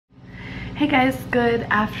Hey guys, good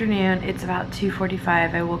afternoon. It's about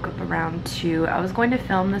 2:45. I woke up around 2. I was going to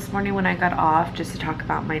film this morning when I got off just to talk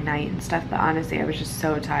about my night and stuff, but honestly I was just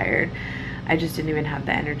so tired. I just didn't even have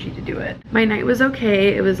the energy to do it. My night was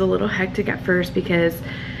okay. It was a little hectic at first because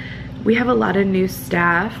we have a lot of new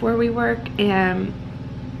staff where we work and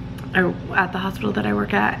at the hospital that I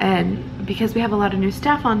work at, and because we have a lot of new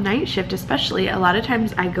staff on night shift especially, a lot of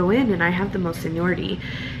times I go in and I have the most seniority.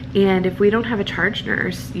 And if we don't have a charge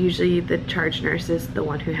nurse, usually the charge nurse is the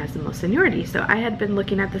one who has the most seniority. So I had been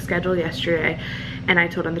looking at the schedule yesterday and I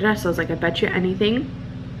told Andres, I was like, I bet you anything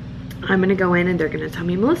I'm gonna go in and they're gonna tell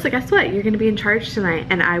me, Melissa, guess what? You're gonna be in charge tonight,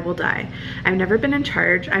 and I will die. I've never been in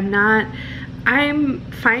charge. I'm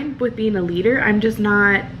fine with being a leader. I'm just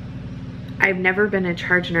not, I've never been a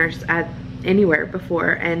charge nurse at anywhere before,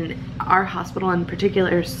 and our hospital in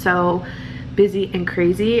particular is so busy and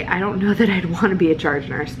crazy. I don't know that I'd want to be a charge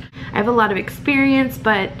nurse. I have a lot of experience,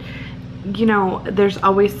 but you know, there's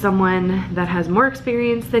always someone that has more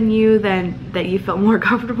experience than you, that you feel more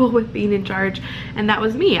comfortable with being in charge, and that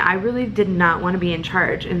was me. I really did not want to be in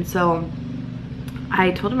charge, and so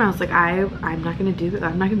I told him, I was like, I'm not gonna do this.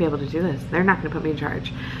 I'm not gonna be able to do this. They're not gonna put me in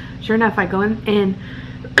charge. Sure enough, I go in and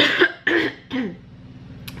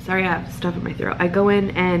sorry, I have stuff in my throat. I go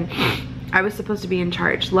in and I was supposed to be in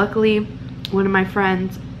charge. Luckily, one of my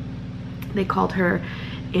friends, they called her,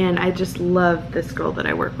 and I just love this girl that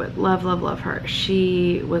I work with. Love, love, love her.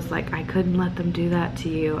 She was like, I couldn't let them do that to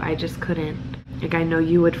you. I just couldn't. Like, I know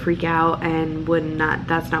you would freak out and would not,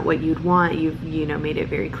 that's not what you'd want. You know, made it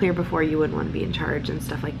very clear before you wouldn't want to be in charge and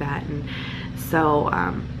stuff like that. And so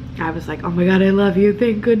I was like, oh my God, I love you,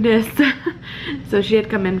 thank goodness. So she had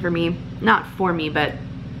come in for me, not for me, but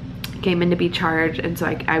came in to be charged, and so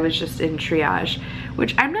I was just in triage,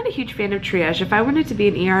 which I'm not a huge fan of triage. If I wanted to be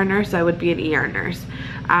an ER nurse, I would be an ER nurse.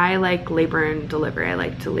 I like labor and delivery. I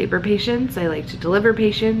like to labor patients. I like to deliver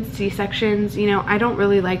patients, C-sections. You know, I don't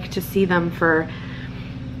really like to see them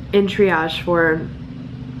in triage for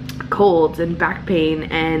colds and back pain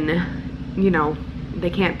and, you know, they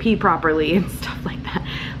can't pee properly and stuff like that.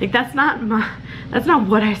 Like, that's not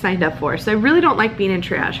what I signed up for. So I really don't like being in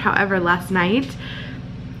triage. However, last night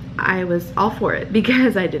I was all for it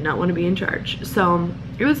because I did not want to be in charge. So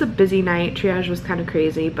it was a busy night. Triage was kind of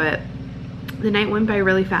crazy, but the night went by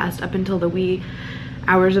really fast up until the wee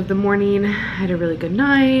hours of the morning. I had a really good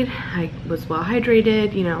night. I was well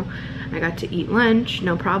hydrated, you know. I got to eat lunch,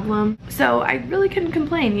 no problem. So I really couldn't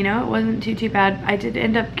complain, you know. It wasn't too bad. I did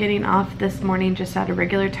end up getting off this morning just at a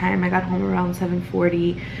regular time. I got home around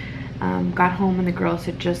 7:40. Got home and the girls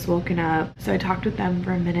had just woken up. So I talked with them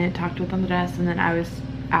for a minute, talked with them the rest, and then I was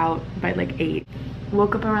out by like 8.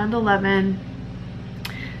 Woke up around 11,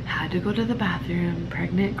 had to go to the bathroom,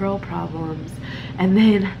 pregnant girl problems, and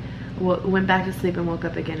then went back to sleep and woke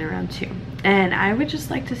up again around 2. And I would just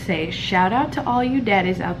like to say shout out to all you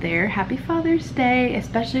daddies out there. Happy Father's Day,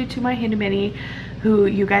 especially to my handy manny, who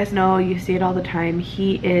you guys know, you see it all the time.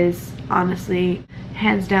 He is honestly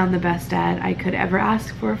hands down the best dad I could ever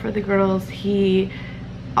ask for the girls. He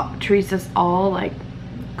treats us all like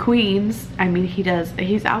queens. I mean, he does.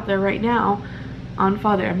 He's out there right now on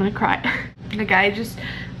Father. I'm gonna cry. Like,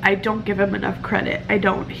 I don't give him enough credit. I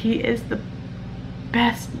don't. He is the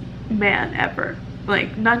best man ever.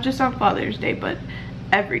 Like, not just on Father's Day, but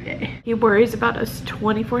every day. He worries about us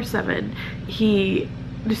 24/7. He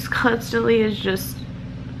just constantly is just,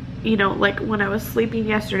 you know, like when I was sleeping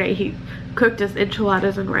yesterday, he cooked us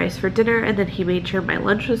enchiladas and rice for dinner, and then he made sure my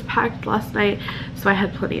lunch was packed last night so I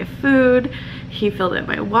had plenty of food. He filled in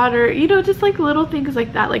my water, you know, just like little things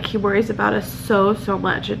like that. Like, he worries about us so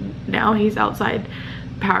much, and now he's outside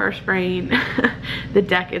power spraying the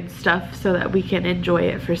deck and stuff so that we can enjoy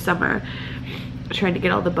it for summer, trying to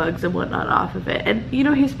get all the bugs and whatnot off of it. And you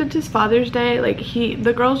know, he spent his Father's Day, like,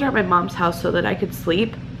 the girls are at my mom's house so that I could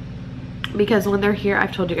sleep, because when they're here,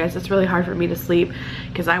 I've told you guys, it's really hard for me to sleep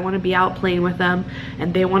because I want to be out playing with them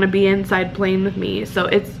and they want to be inside playing with me. So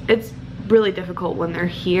it's really difficult when they're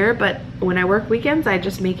here, but when I work weekends, I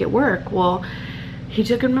just make it work. Well, he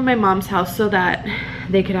took them to my mom's house so that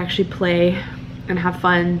they could actually play and have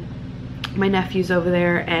fun. My nephew's over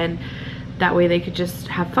there, and that way they could just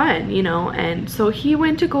have fun, you know. And so he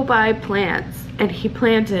went to go buy plants, and he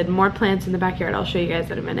planted more plants in the backyard. I'll show you guys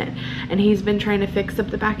in a minute. And he's been trying to fix up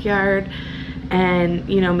the backyard and,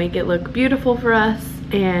 you know, make it look beautiful for us.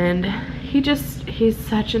 And he's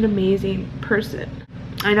such an amazing person.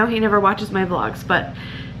 I know he never watches my vlogs, but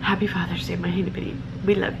happy Father's Day, my handy bitty.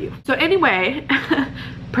 We love you. So anyway,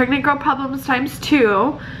 pregnant girl problems times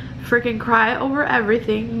 2. Freaking cry over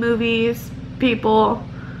everything. Movies, people,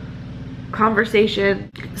 conversation.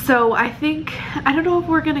 So I think, I don't know if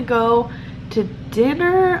we're gonna go to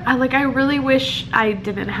dinner. I really wish I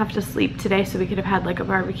didn't have to sleep today so we could have had like a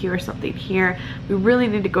barbecue or something here. We really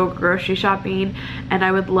need to go grocery shopping, and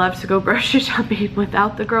I would love to go grocery shopping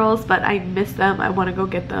without the girls, but I miss them. I want to go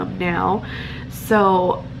get them now,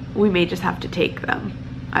 so we may just have to take them.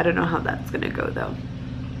 I don't know how that's gonna go though.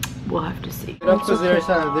 We'll have to see. Because there's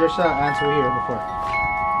an answer here before.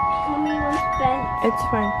 It's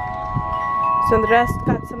fine. So the rest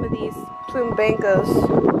got some of these plume bangos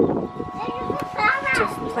to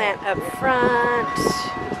plant up front,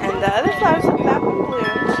 and the other flowers, that one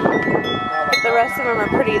bloomed, but the rest of them are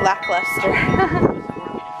pretty lackluster.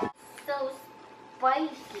 So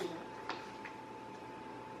spicy.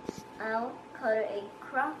 I'll color a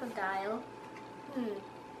crocodile.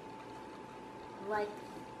 Like,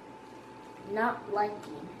 not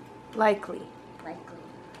liking. Likely. Likely.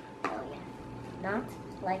 Oh yeah. Not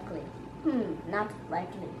likely. Not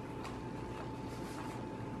likely.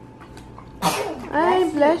 I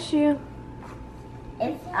bless you.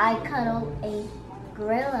 If I cuddle a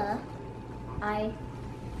gorilla, I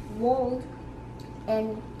would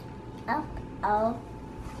and up a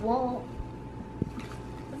wall.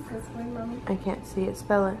 What's this one, Mommy? I can't see it.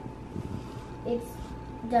 Spell it. It's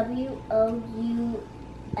W-O-U-L-D.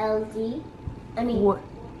 I mean, Wood.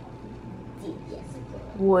 D, yes.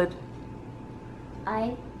 Wood.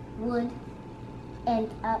 I would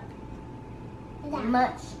end up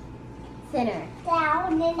much thinner.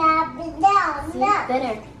 Down and up and down. See,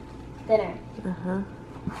 thinner. Thinner.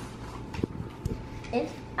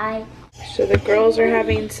 If I... So the girls are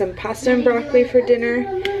having some pasta and broccoli for dinner,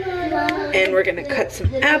 and we're gonna cut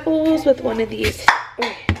some apples with one of these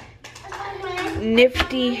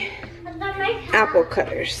nifty apple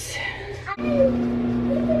cutters.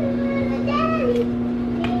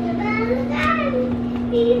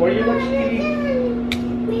 Where you watch TV?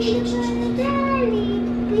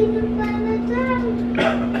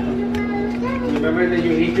 Remember that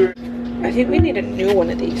you eat your... I think we need a new one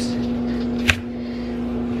of these.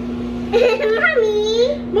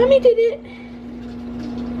 Mommy! Mommy did it.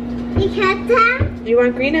 You cut that? You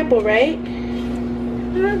want green apple, right?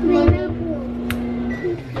 Green apple.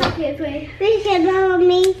 Okay, wait. Please get that on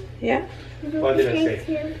me. Yeah. What did I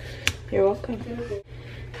say? You're welcome.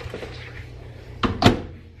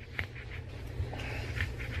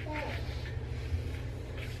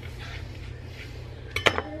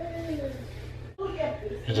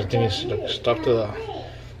 The thing is stuck to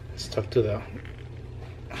the...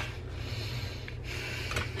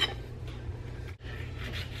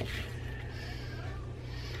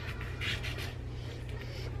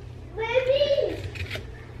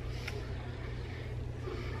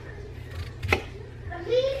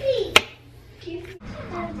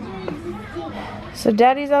 So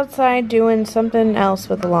Daddy's outside doing something else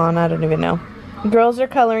with the lawn. I don't even know. Girls are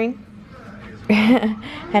coloring.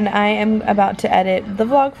 And I am about to edit the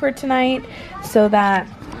vlog for tonight so that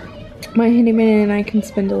my handyman and I can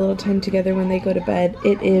spend a little time together when they go to bed.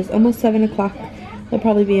 It is almost 7 o'clock. They'll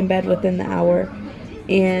probably be in bed within the hour.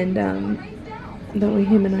 And that way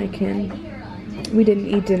him and I can... We didn't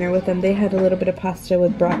eat dinner with them. They had a little bit of pasta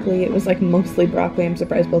with broccoli. It was like mostly broccoli. I'm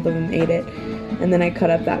surprised both of them ate it. And then I cut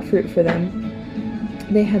up that fruit for them.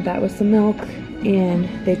 They had that with some milk. And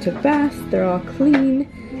they took baths. They're all clean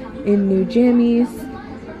in new jammies.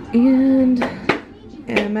 And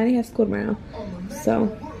Maddie has school tomorrow.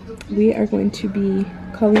 So we are going to be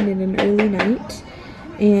calling it an early night.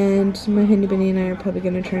 And my handyman and I are probably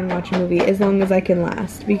going to try and watch a movie as long as I can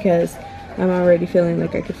last, because I'm already feeling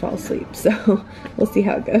like I could fall asleep. So we'll see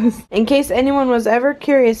how it goes. In case anyone was ever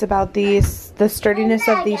curious about the sturdiness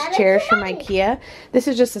of these chairs from IKEA, this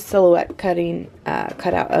is just a silhouette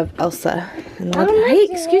cutout of Elsa. And hey,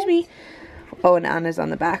 excuse me. Oh, and Anna's on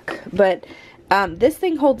the back. But this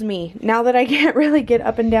thing holds me. Now that I can't really get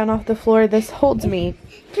up and down off the floor, this holds me.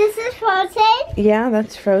 This is Frozen? Yeah,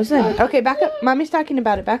 that's Frozen. Okay, back up. Mommy's talking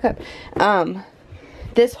about it. Back up.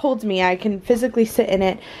 This holds me. I can physically sit in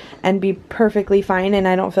it and be perfectly fine, and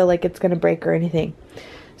I don't feel like it's going to break or anything.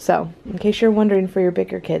 So, in case you're wondering for your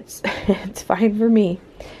bigger kids, it's fine for me.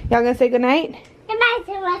 Y'all gonna say goodnight? Good night.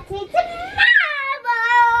 See you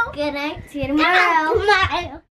tomorrow. Good night. See you tomorrow.